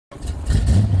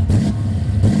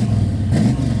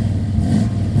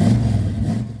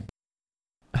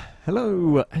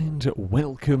Hello and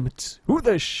welcome to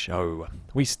the show.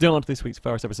 We start this week's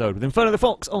Failrace episode with Inferno the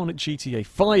Fox on GTA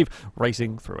 5,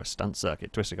 racing through a stunt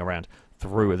circuit, twisting around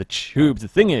through the tubes. The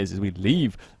thing is, as we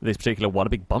leave this particular one, a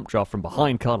big bump draft from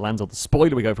behind, car lands on the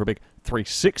spoiler, we go for a big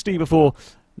 360 before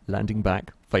landing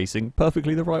back, facing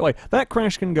perfectly the right way. That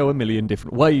crash can go a million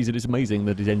different ways. It is amazing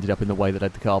that it ended up in the way that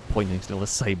had the car pointing still the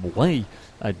same way.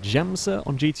 Jamsa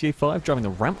on GTA 5 driving the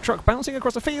ramp truck bouncing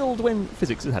across a field when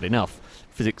physics has had enough.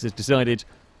 Physics has decided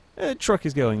a truck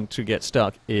is going to get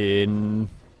stuck in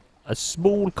a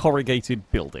small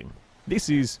corrugated building. This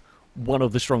is one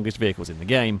of the strongest vehicles in the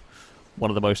game.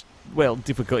 One of the most, well,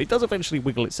 difficult. It does eventually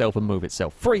wiggle itself and move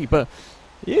itself free, but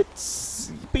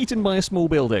it's beaten by a small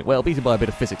building. Well, beaten by a bit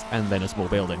of physics and then a small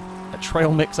building. A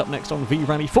trail mix up next on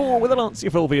V-Rally 4 with a Lancia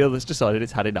Fulvia that's decided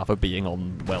it's had enough of being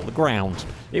on, well, the ground.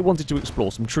 It wanted to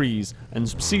explore some trees and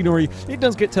some scenery. It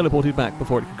does get teleported back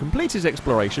before it can complete its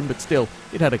exploration, but still,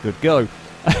 it had a good go.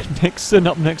 Nixon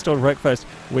up next on Wreckfest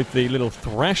with the little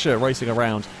Thrasher racing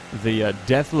around the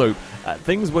death loop.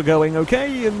 Things were going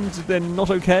okay, and then not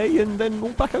okay, and then all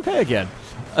back okay again.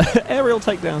 Aerial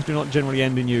takedowns do not generally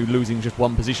end in you losing just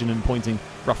one position and pointing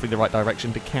roughly the right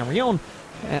direction to carry on.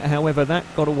 However, that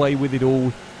got away with it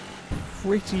all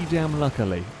pretty damn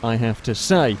luckily, I have to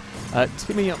say.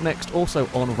 Timmy up next, also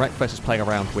on Wreckfest, is playing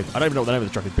around with, I don't even know what the name of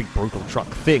the truck is, big brutal truck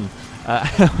thing.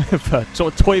 However,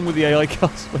 sort of toying with the AI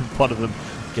cars when one of them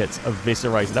gets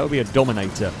eviscerated. That would be a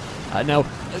Dominator. Now,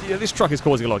 this truck is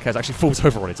causing a lot of chaos. It actually falls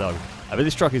over on its own.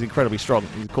 This truck is incredibly strong.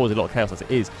 It's causing a lot of chaos as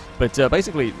it is. But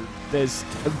basically, there's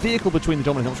a vehicle between the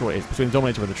Dominator, I'm not sure what it is, between the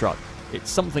Dominator and the truck.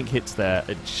 Something hits there,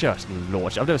 it just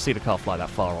launched. I've never seen a car fly that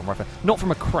far on Wreckfest. Not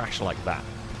from a crash like that.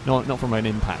 Not from an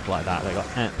impact like that. They got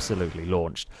absolutely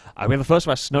launched. We have the first of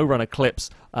our SnowRunner clips.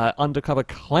 Undercover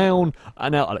Clown.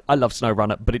 Now, I love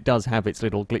SnowRunner, but it does have its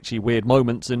little glitchy, weird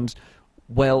moments. And,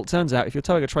 well, it turns out if you're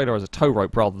towing a trailer as a tow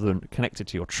rope rather than connected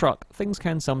to your truck, things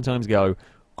can sometimes go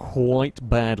quite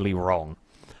badly wrong.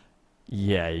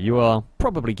 Yeah, you are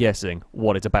probably guessing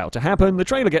what is about to happen. The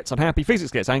trailer gets unhappy, physics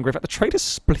gets angry. In fact, the trailer's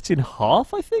split in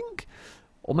half, I think?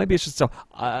 Or maybe it's just so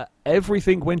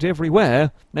everything went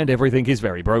everywhere, and everything is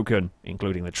very broken,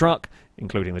 including the truck,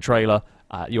 including the trailer.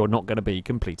 You're not going to be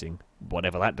completing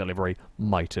whatever that delivery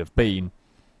might have been.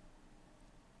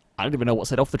 I don't even know what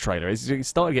set off the trailer. It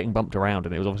started getting bumped around,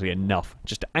 and it was obviously enough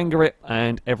just to anger it,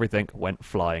 and everything went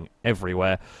flying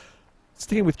everywhere.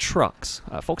 Sticking with trucks,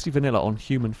 Foxy Vanilla on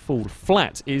Human Fall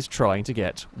Flat is trying to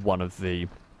get one of the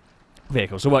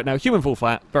vehicles to work. Now, Human Fall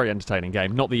Flat, very entertaining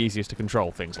game, not the easiest to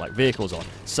control things like vehicles on.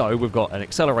 So we've got an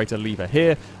accelerator lever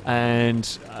here, and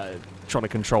trying to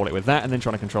control it with that, and then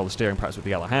trying to control the steering perhaps with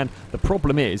the other hand. The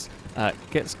problem is,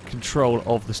 gets control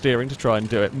of the steering to try and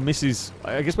do it, misses,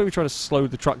 I guess maybe trying to slow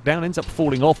the truck down, ends up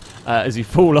falling off as you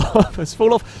fall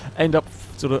off, end up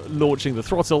sort of launching the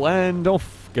throttle, and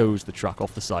off goes the truck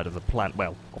off the side of the planet,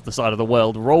 well, off the side of the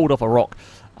world, rolled off a rock.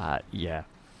 Yeah.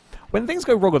 When things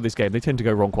go wrong on this game, they tend to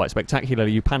go wrong quite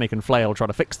spectacularly. You panic and flail trying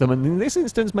to fix them, and in this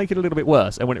instance make it a little bit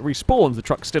worse. And when it respawns, the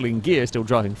truck's still in gear, still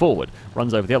driving forward,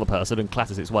 runs over the other person and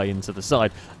clatters its way into the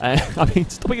side. I mean,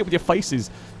 stopping it with your face is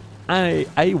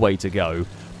a way to go.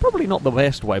 Probably not the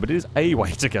best way, but it is a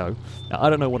way to go. Now, I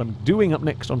don't know what I'm doing up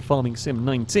next on Farming Sim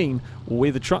 19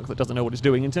 with a truck that doesn't know what it's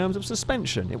doing in terms of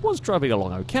suspension. It was driving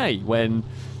along okay when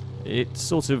it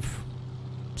sort of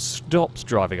stops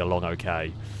driving along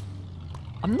okay.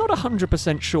 I'm not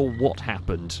 100% sure what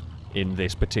happened in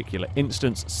this particular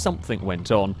instance. Something went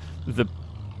on. The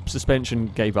suspension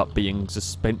gave up being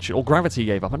suspension, or gravity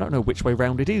gave up. I don't know which way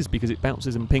round it is because it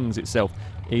bounces and pings itself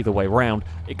either way round.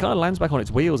 It kind of lands back on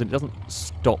its wheels and it doesn't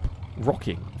stop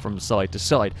rocking from side to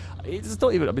side. It's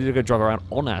not even, I mean, they're going to drive around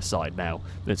on our side now.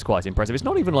 That's quite impressive. It's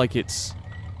not even like it's,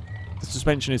 the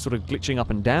suspension is sort of glitching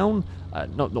up and down.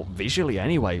 Not visually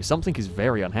anyway. Something is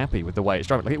very unhappy with the way it's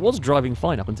driving. Like, it was driving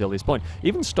fine up until this point.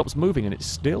 Even stops moving and it's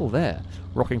still there,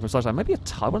 rocking from side to side. Maybe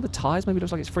one of the tyres maybe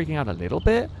looks like it's freaking out a little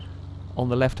bit on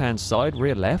the left-hand side,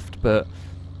 rear left, but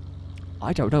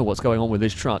I don't know what's going on with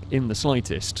this truck in the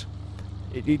slightest.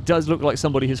 It does look like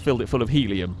somebody has filled it full of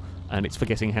helium, and it's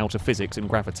forgetting how to physics and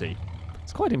gravity.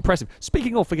 It's quite impressive.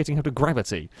 Speaking of forgetting how to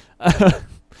gravity,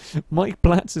 Mike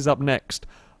Blatz is up next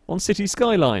on City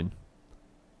Skyline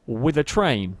with a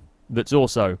train that's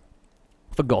also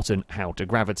forgotten how to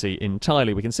gravity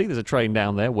entirely. We can see there's a train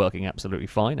down there working absolutely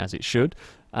fine, as it should,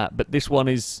 but this one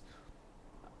is,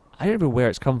 I don't know where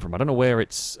it's come from. I don't know where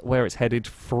it's headed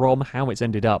from, how it's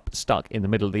ended up stuck in the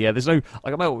middle of the air. There's no,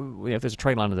 like, well, if there's a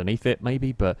train line underneath it,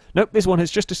 maybe, but nope, this one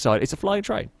has just decided it's a flying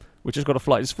train. Which has got a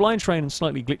fly. It's a flying train and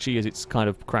slightly glitchy as it's kind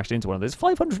of crashed into one of those. There's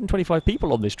 525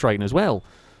 people on this train as well.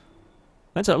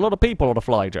 That's a lot of people on a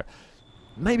flyger.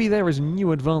 Maybe there is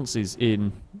new advances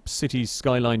in city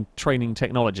skyline training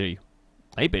technology.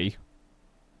 Maybe.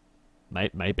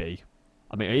 Maybe.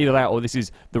 I mean, either that or this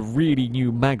is the really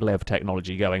new maglev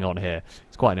technology going on here.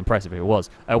 It's quite impressive if it was.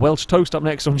 Welsh Toast up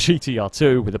next on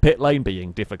GTR2 with the pit lane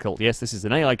being difficult. Yes, this is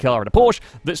an AI car and a Porsche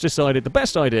that's decided the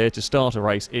best idea to start a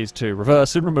race is to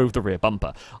reverse and remove the rear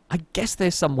bumper. I guess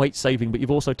there's some weight saving, but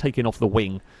you've also taken off the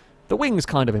wing. The wing's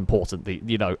kind of important.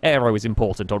 Aero is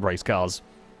important on race cars.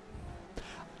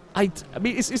 I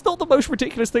mean, it's not the most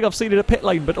ridiculous thing I've seen in a pit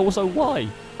lane, but also why?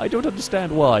 I don't understand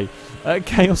why.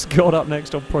 Chaos God up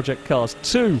next on Project Cars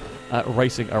 2,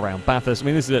 racing around Bathurst. I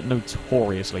mean, this is a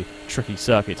notoriously tricky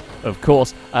circuit, of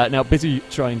course. Now, busy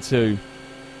trying to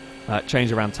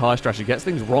change around tyre strategy, gets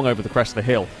things wrong over the crest of the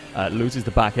hill, loses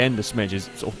the back end a smidge, is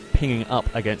sort of pinging up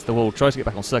against the wall, tries to get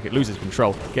back on circuit, loses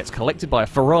control, gets collected by a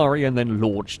Ferrari and then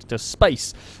launched to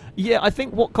space. Yeah, I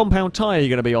think what compound tyre you're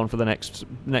going to be on for the next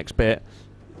bit,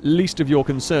 least of your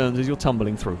concerns as you're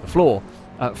tumbling through the floor.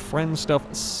 Friend Stuff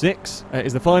 6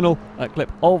 is the final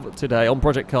clip of today on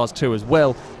Project Cars 2 as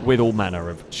well, with all manner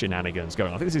of shenanigans going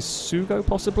on. I think this is Sugo,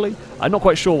 possibly? I'm not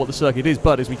quite sure what the circuit is,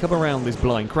 but as we come around this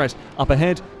blind crest, up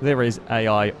ahead there is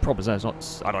AI, probably, it's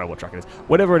not, I don't know what track it is,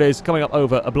 whatever it is, coming up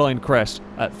over a blind crest.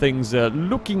 Things are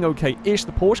looking okay-ish.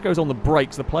 The Porsche goes on the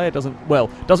brakes. The player doesn't go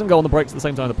on the brakes at the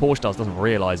same time the Porsche doesn't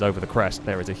realise over the crest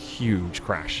there is a huge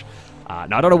crash.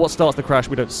 Now, I don't know what starts the crash,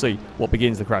 we don't see what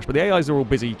begins the crash, but the AIs are all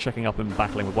busy checking up and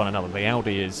battling with one another. The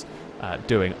Audi is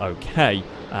doing okay.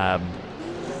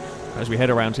 As we head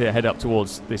around here, head up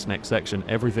towards this next section,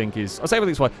 everything's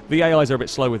fine. The AIs are a bit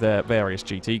slow with their various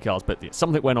GT cars, but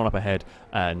something went on up ahead,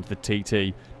 and the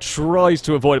TT tries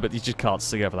to avoid it, but you just can't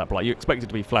see over that blight. You expect it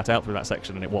to be flat out through that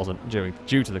section, and it wasn't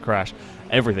due to the crash.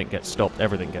 Everything gets stopped,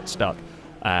 everything gets stuck,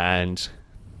 and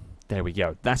there we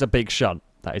go. That's a big shunt.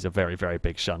 That is a very, very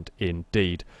big shunt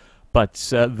indeed. But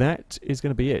that is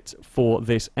going to be it for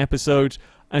this episode.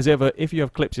 As ever, if you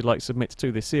have clips you'd like to submit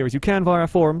to this series, you can via our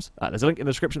forums. There's a link in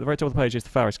the description at the very top of the page is the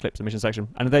Failrace clips submission section.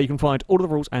 And there you can find all of the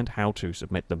rules and how to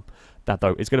submit them. That,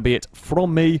 though, is going to be it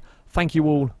from me. Thank you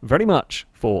all very much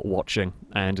for watching.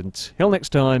 And until next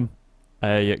time,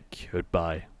 a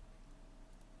goodbye.